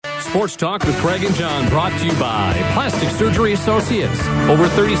Sports Talk with Craig and John, brought to you by Plastic Surgery Associates. Over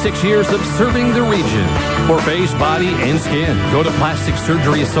 36 years of serving the region. For face, body, and skin, go to Plastic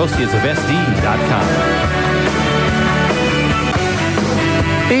Surgery Associates of SD.com.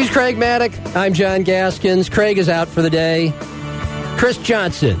 He's Craig Maddock. I'm John Gaskins. Craig is out for the day. Chris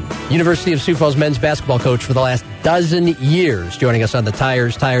Johnson, University of Sioux Falls men's basketball coach for the last dozen years, joining us on the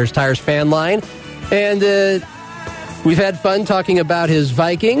Tires fan line. And we've had fun talking about his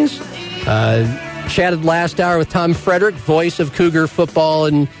Vikings. Chatted last hour with Tom Frederick, voice of Cougar football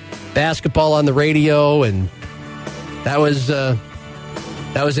and basketball on the radio, and that was a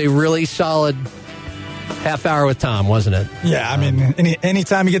really solid half hour with Tom, wasn't it? Yeah, I mean,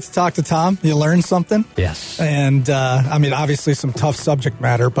 anytime you get to talk to Tom, you learn something. Yes. And, I mean, obviously some tough subject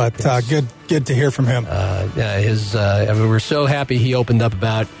matter, but yes. Good to hear from him. We're so happy he opened up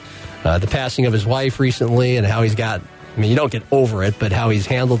about the passing of his wife recently and how he's got, I mean, you don't get over it, but how he's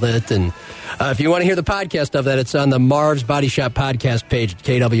handled it. And if you want to hear the podcast of that, it's on the Marv's Body Shop podcast page at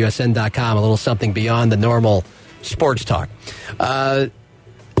KWSN.com, a little something beyond the normal sports talk.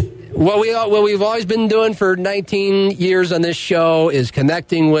 What we've always been doing for 19 years on this show is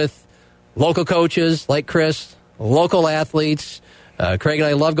connecting with local coaches like Chris, local athletes. Craig and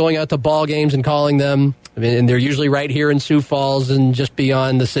I love going out to ball games and calling them. I mean, and they're usually right here in Sioux Falls and just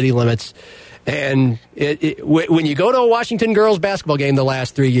beyond the city limits. And when you go to a Washington girls basketball game the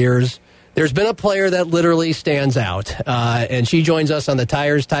last 3 years, there's been a player that literally stands out. And she joins us on the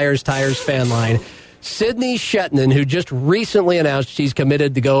Tires fan line. Sydni Schetnan, who just recently announced she's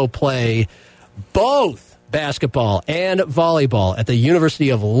committed to go play both basketball and volleyball at the University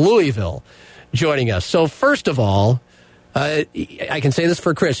of Louisville, joining us. So first of all, I can say this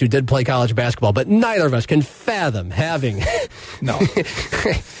for Chris, who did play college basketball, but neither of us can fathom having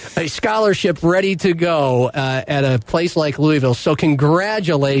a scholarship ready to go at a place like Louisville. So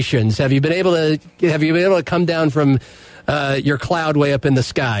congratulations. Have you been able to come down from your cloud way up in the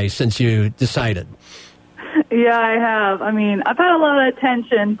sky since you decided? Yeah, I have. I mean, I've had a lot of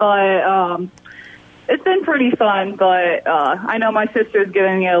attention, but it's been pretty fun. But I know my sister's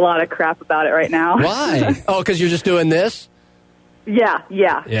giving me a lot of crap about it right now. Why? Oh, because you're just doing this? Yeah.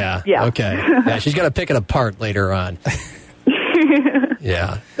 Okay. Yeah, she's going to pick it apart later on.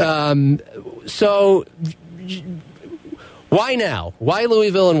 Yeah. So, why now? Why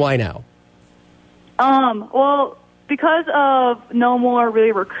Louisville and why now? Well, because of no more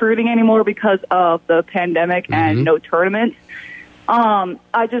really recruiting anymore because of the pandemic and no tournaments,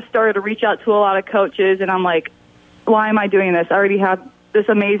 I just started to reach out to a lot of coaches, and I'm like, why am I doing this? I already have this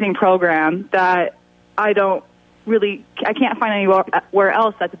amazing program that I can't find anywhere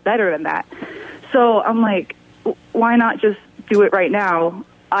else that's better than that. So I'm like, why not just do it right now?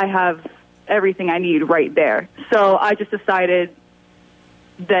 I have everything I need right there. So I just decided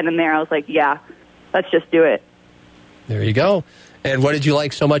then and there, I was like, yeah, let's just do it. There you go. And what did you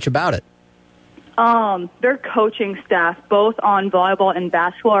like so much about it? Their coaching staff, both on volleyball and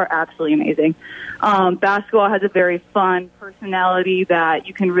basketball, are absolutely amazing. Basketball has a very fun personality that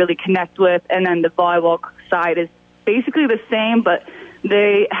you can really connect with, and then the volleyball side is basically the same, but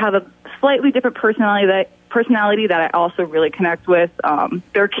they have a slightly different personality that I also really connect with.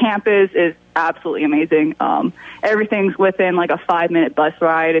 Their campus is absolutely amazing. Everything's within like a 5-minute bus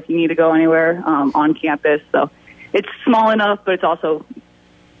ride if you need to go anywhere on campus. So it's small enough, but it's also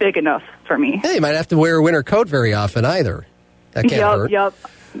big enough for me. Hey, you might have to wear a winter coat very often either. That can't hurt. Yep.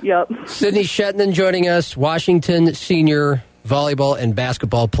 Sydni Schetnan joining us, Washington senior volleyball and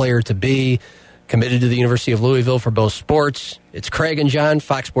basketball player to be, committed to the University of Louisville for both sports. It's Craig and John,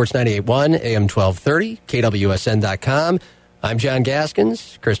 Fox Sports 98.1, AM 1230, KWSN.com. I'm John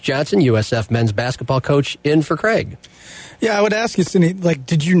Gaskins. Chris Johnson, USF men's basketball coach, in for Craig. Yeah, I would ask you, Sydni,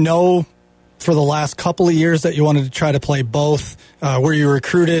 did you know for the last couple of years that you wanted to try to play both? Were you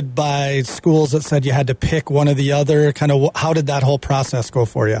recruited by schools that said you had to pick one or the other? Kind of, how did that whole process go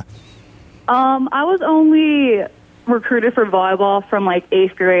for you? I was only recruited for volleyball from like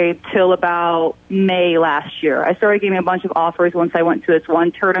 8th grade till about May last year. I started getting a bunch of offers once I went to this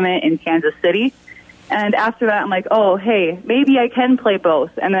one tournament in Kansas City. And after that, I'm like, oh, hey, maybe I can play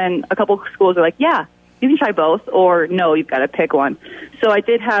both. And then a couple of schools are like, yeah, you can try both, or no, you've got to pick one. So I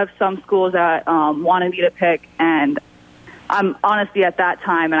did have some schools that wanted me to pick, and I'm honestly at that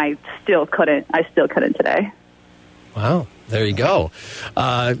time, and I still couldn't today. Wow. There you go.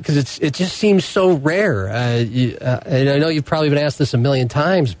 Because it just seems so rare. And I know you've probably been asked this a million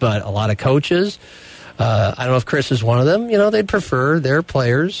times, but a lot of coaches, I don't know if Chris is one of them, they'd prefer their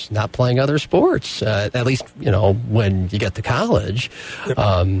players not playing other sports, at least, when you get to college.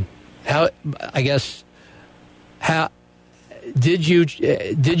 How did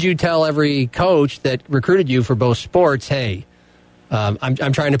you tell every coach that recruited you for both sports, hey,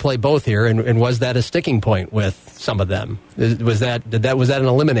 I'm trying to play both here, and was that a sticking point with some of them? Was that an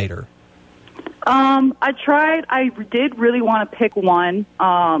eliminator? I tried. I did really want to pick one.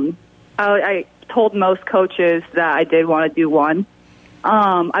 I told most coaches that I did want to do one.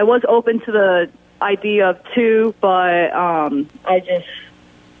 I was open to the idea of two, but I just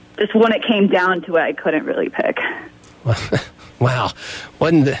when it came down to it, I couldn't really pick. Wow.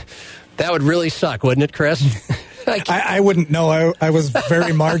 That would really suck, wouldn't it, Chris? I wouldn't know. I was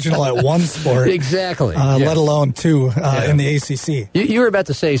very marginal at one sport. Exactly. Let alone two in the ACC. You were about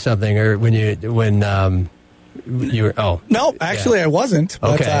to say something, or when you were. Oh no, actually, I wasn't.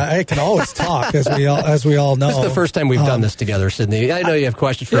 But okay. I can always talk, as we all know. This is the first time we've done this together, Sydney. I know you have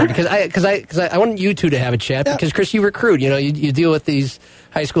questions for me because I want you two to have a chat because Chris, you recruit. You deal with these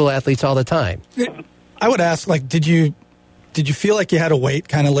high school athletes all the time. I would ask, did you feel like you had a weight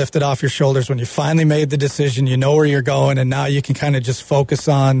kind of lifted off your shoulders when you finally made the decision? You know where you're going, and now you can kind of just focus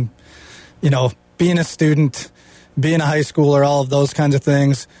on, being a student, being a high schooler, all of those kinds of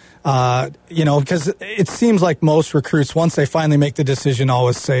things. Because it seems like most recruits, once they finally make the decision,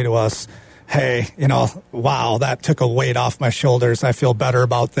 always say to us, hey, wow, that took a weight off my shoulders. I feel better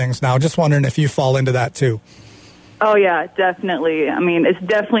about things now. Just wondering if you fall into that too. Oh, yeah, definitely. I mean, it's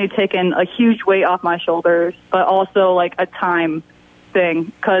definitely taken a huge weight off my shoulders, but also like a time thing.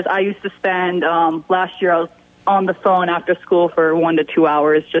 Because I used to spend, last year I was on the phone after school for 1 to 2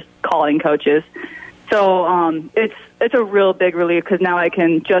 hours just calling coaches. So it's a real big relief because now I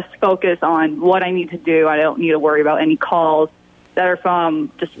can just focus on what I need to do. I don't need to worry about any calls that are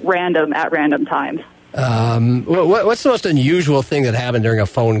from just random times. What's the most unusual thing that happened during a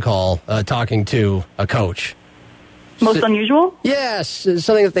phone call talking to a coach? Most unusual? Yes,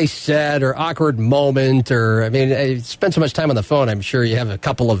 something that they said or awkward moment I spent so much time on the phone, I'm sure you have a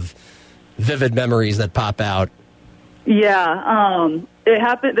couple of vivid memories that pop out. Yeah, it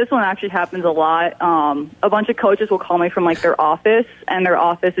happened. This one actually happens a lot. A bunch of coaches will call me from their office, and their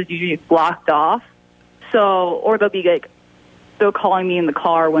office is usually blocked off. Or they'll calling me in the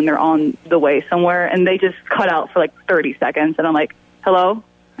car when they're on the way somewhere, and they just cut out for 30 seconds, and I'm like, hello?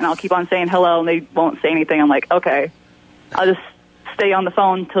 And I'll keep on saying hello, and they won't say anything. I'm like, okay. I'll just stay on the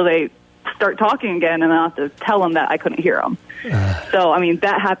phone until they start talking again, and I'll have to tell them that I couldn't hear them. So,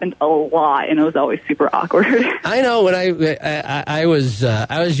 that happened a lot, and it was always super awkward. I know when I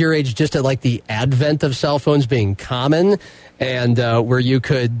was your age, just at the advent of cell phones being common, and where you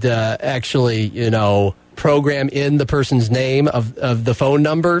could actually, program in the person's name of the phone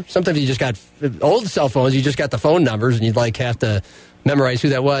number. Sometimes you just got old cell phones, you just got the phone numbers, and you'd have to memorize who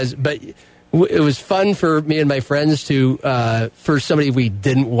that was. But it was fun for me and my friends to, for somebody we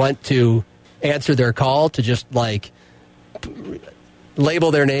didn't want to answer their call, to just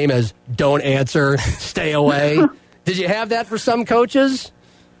label their name as don't answer, stay away. Did you have that for some coaches?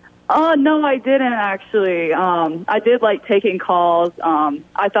 No, I didn't actually. I did like taking calls.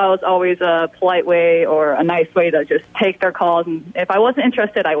 I thought it was always a polite way or a nice way to just take their calls. And if I wasn't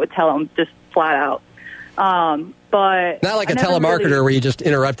interested, I would tell them just flat out. But not like a telemarketer where you just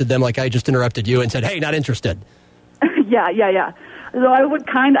interrupted them like I just interrupted you and said, hey, not interested. Yeah. So I would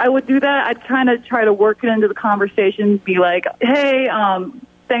do that. I'd kind of try to work it into the conversation, be like, hey,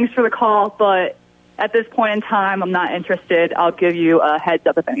 thanks for the call, but at this point in time, I'm not interested. I'll give you a heads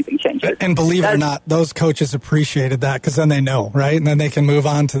up if anything changes. And believe it or not, those coaches appreciated that because then they know, right? And then they can move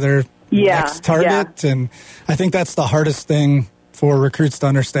on to their next target. And I think that's the hardest thing for recruits to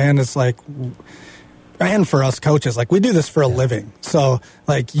understand is and for us coaches, we do this for a living. So,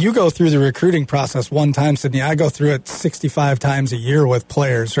 you go through the recruiting process one time, Sydney. I go through it 65 times a year with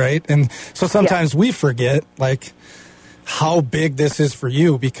players, right? And so sometimes we forget, how big this is for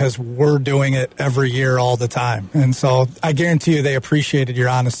you because we're doing it every year all the time. And so I guarantee you they appreciated your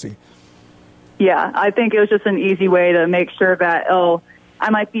honesty. Yeah, I think it was just an easy way to make sure that, I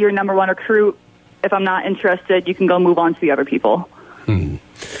might be your number one recruit. If I'm not interested, you can go move on to the other people.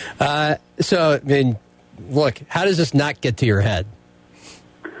 Look, how does this not get to your head?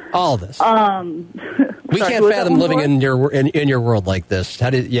 All this. We can't fathom living in your world like this.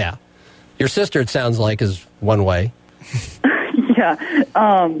 Your sister, it sounds like, is one way. Yeah.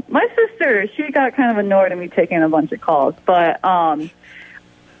 My sister, she got kind of annoyed at me taking a bunch of calls, but I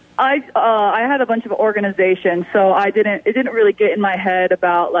had a bunch of organizations, so it didn't really get in my head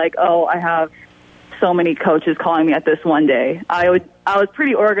about I have so many coaches calling me at this one day. I was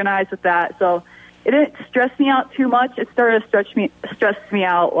pretty organized with that, so it didn't stress me out too much. It started to stress me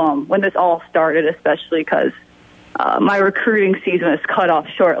out when this all started, especially because my recruiting season was cut off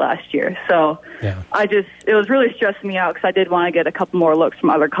short last year. So Yeah. it was really stressing me out because I did want to get a couple more looks from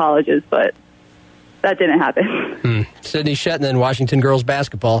other colleges, but that didn't happen. Sydni Schetnan, Washington girls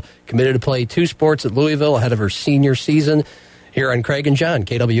basketball, committed to play 2 sports at Louisville ahead of her senior season. Here on Craig and John,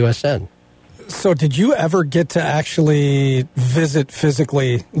 KWSN. So did you ever get to actually visit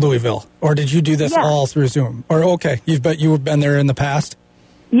physically Louisville, or did you do this all through Zoom? Or okay, you've been there in the past?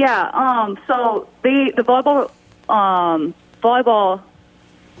 Yeah. So the volleyball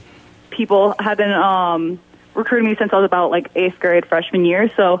people have been recruiting me since I was about like 8th grade, freshman year.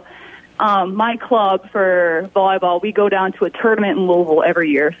 So my club for volleyball, we go down to a tournament in Louisville every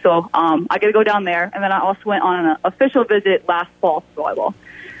year. So I get to go down there, and then I also went on an official visit last fall for volleyball.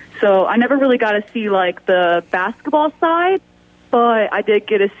 So I never really got to see like the basketball side, but I did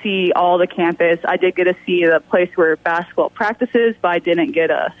get to see all the campus. I did get to see the place where basketball practices, but I didn't get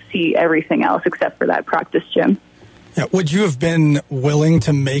to see everything else except for that practice gym. Yeah, would you have been willing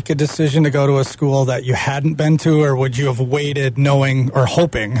to make a decision to go to a school that you hadn't been to, or would you have waited knowing or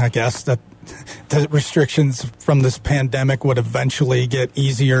hoping, I guess, that the restrictions from this pandemic would eventually get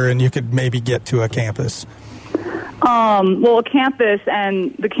easier and you could maybe get to a campus? Well, a campus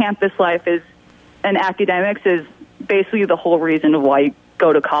and the campus life and academics is basically the whole reason of why you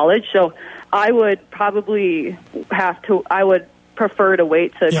go to college. So I would probably I would prefer to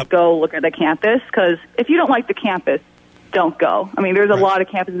wait to go look at the campus, because if you don't like the campus, don't go. I mean, there's a lot of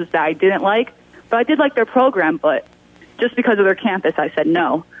campuses that I didn't like, but I did like their program, but just because of their campus, I said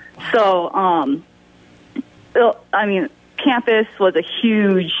no. So, I mean, campus was a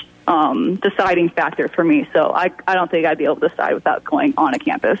huge deciding factor for me, so I don't think I'd be able to decide without going on a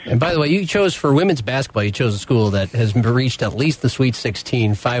campus. And by the way, you chose for women's basketball, you chose a school that has reached at least the Sweet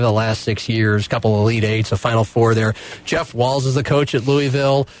 16 5 of the last 6 years, a couple of Elite Eights, a Final Four there. Jeff Walz is the coach at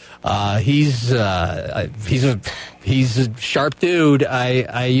Louisville. He's a sharp dude.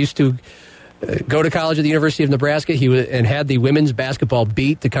 I used to go to college at the University of Nebraska. And had the women's basketball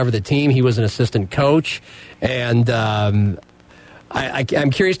beat to cover the team. He was an assistant coach, and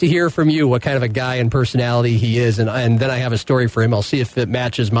I'm curious to hear from you what kind of a guy and personality he is, and then I have a story for him. I'll see if it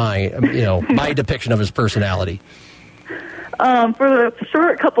matches my depiction of his personality. For the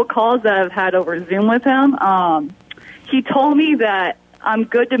short couple calls that I've had over Zoom with him, he told me that I'm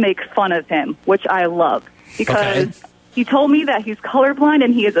good to make fun of him, which I love, because he told me that he's colorblind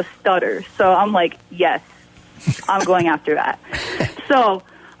and he is a stutter. So I'm like, yes, I'm going after that. So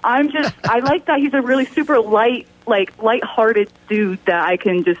I like that he's a really super light-hearted dude that I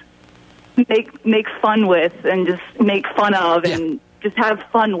can just make fun with and just make fun of and just have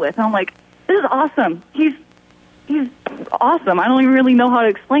fun with. And I'm like, this is awesome. He's awesome. I don't even really know how to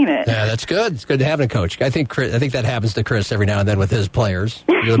explain it. Yeah, that's good. It's good to have a coach. I think that happens to Chris every now and then with his players.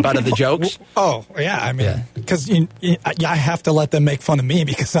 You're the butt of the jokes. Oh, yeah. I mean, because I have to let them make fun of me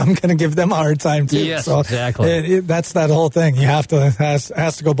because I'm going to give them a hard time too. Yes, so exactly. That's that whole thing. You have to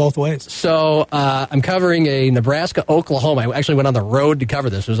has to go both ways. So I'm covering a Nebraska-Oklahoma. I actually went on the road to cover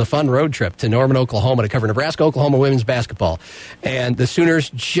this. It was a fun road trip to Norman, Oklahoma to cover Nebraska-Oklahoma women's basketball. And the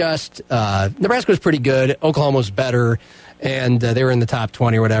Sooners Nebraska was pretty good. Oklahoma was better, and they were in the top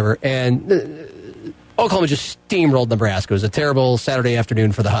 20 or whatever. And Oklahoma just steamrolled Nebraska. It was a terrible Saturday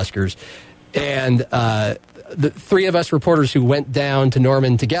afternoon for the Huskers. And the three of us reporters who went down to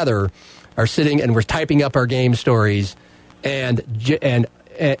Norman together are sitting and we're typing up our game stories. And Jeff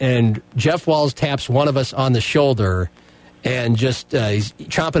Walz taps one of us on the shoulder and just he's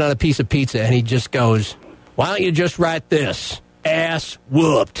chomping on a piece of pizza, and he just goes, "Why don't you just write this? Ass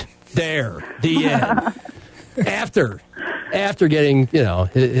whooped. There. The end." After getting,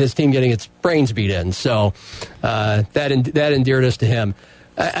 his team getting its brains beat in. So that endeared us to him.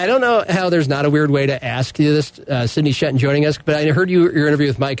 I don't know how there's not a weird way to ask you this, Sydni Schetnan joining us, but I heard your interview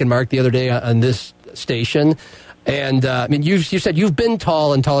with Mike and Mark the other day on this station. And, you said you've been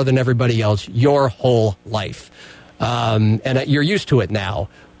tall and taller than everybody else your whole life. And you're used to it now.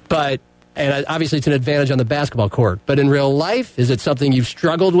 And obviously it's an advantage on the basketball court. But in real life, is it something you've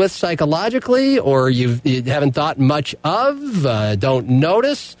struggled with psychologically, or you haven't thought much of, don't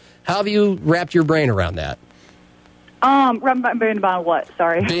notice? How have you wrapped your brain around that? Wrapped my brain about what?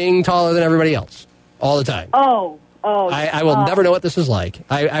 Sorry. Being taller than everybody else all the time. Oh. I will never know what this is like.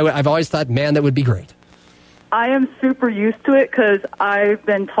 I've always thought, man, that would be great. I am super used to it because I've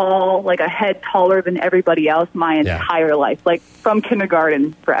been tall, like a head taller than everybody else my entire life, like from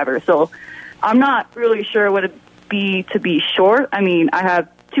kindergarten forever. So I'm not really sure what it'd be to be short. I mean, I have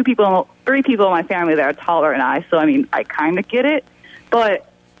 3 people in my family that are taller than I, so I mean, I kind of get it. But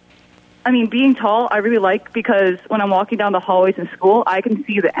I mean, being tall, I really like, because when I'm walking down the hallways in school, I can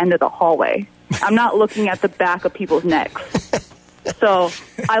see the end of the hallway. I'm not looking at the back of people's necks. So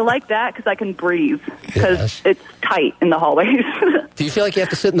I like that because I can breathe because it's tight in the hallways. Do you feel like you have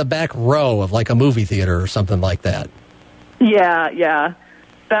to sit in the back row of like a movie theater or something like that? Yeah.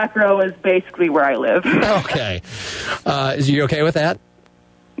 Back row is basically where I live. Okay. Is you okay with that?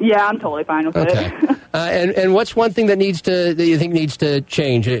 Yeah, I'm totally fine with it. And what's one thing that you think needs to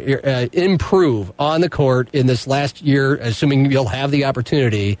change, improve on the court in this last year, assuming you'll have the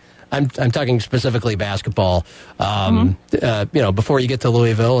opportunity? I'm talking specifically basketball. Before you get to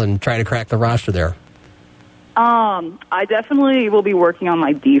Louisville and try to crack the roster there. I definitely will be working on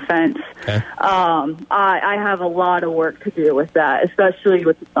my defense. Okay. I have a lot of work to do with that, especially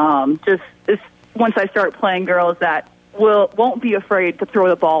with once I start playing girls that won't be afraid to throw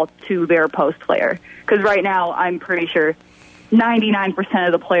the ball to their post player. Because right now, I'm pretty sure 99%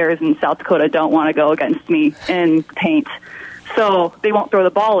 of the players in South Dakota don't want to go against me in paint. So they won't throw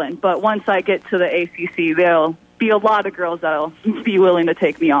the ball in. But once I get to the ACC, there'll be a lot of girls that'll be willing to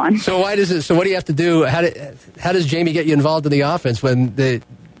take me on. So what do you have to do? How does Jamie get you involved in the offense when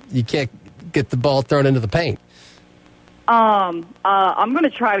you can't get the ball thrown into the paint? I'm going to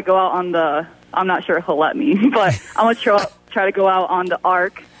try to go out on I'm not sure if he'll let me, but I'm going to try to go out on the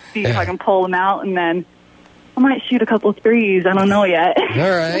arc, see if I can pull them out, and then I might shoot a couple threes. I don't know yet.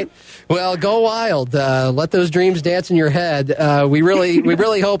 All right. Well, go wild. Let those dreams dance in your head. We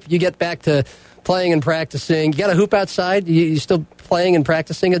really hope you get back to playing and practicing. You got a hoop outside? You still playing and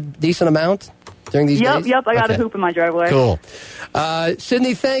practicing a decent amount during these days? Yep. I got a hoop in my driveway. Cool.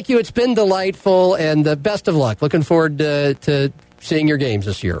 Sydney, thank you. It's been delightful, and best of luck. Looking forward to seeing your games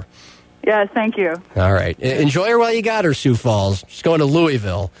this year. Yeah, thank you. All right. Enjoy her while you got her, Sioux Falls. She's going to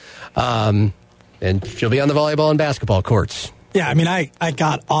Louisville. And she'll be on the volleyball and basketball courts. Yeah, I mean, I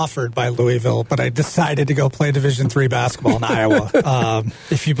got offered by Louisville, but I decided to go play Division III basketball in Iowa,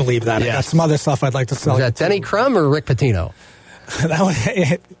 if you believe that. Yes. I got some other stuff I'd like to sell. Is that Denny Crum or Rick Pitino? That would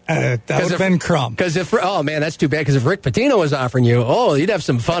have been Crum. Man, that's too bad. Because if Rick Pitino was offering you, you'd have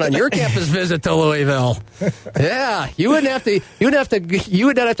some fun on your campus visit to Louisville. Yeah, you wouldn't have to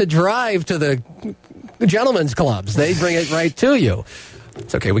drive to the gentlemen's clubs. They'd bring it right to you.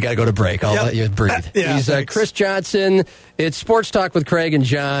 It's okay. We got to go to break. I'll let you breathe. He's Chris Johnson. It's Sports Talk with Craig and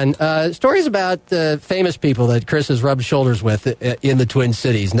John. Stories about famous people that Chris has rubbed shoulders with in the Twin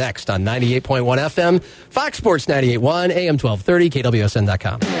Cities. Next on 98.1 FM, Fox Sports 98.1, AM 1230,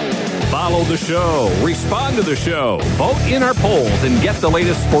 KWSN.com. Follow the show, respond to the show, vote in our polls, and get the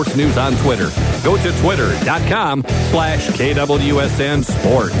latest sports news on Twitter. Go to twitter.com/KWSN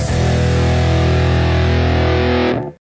Sports.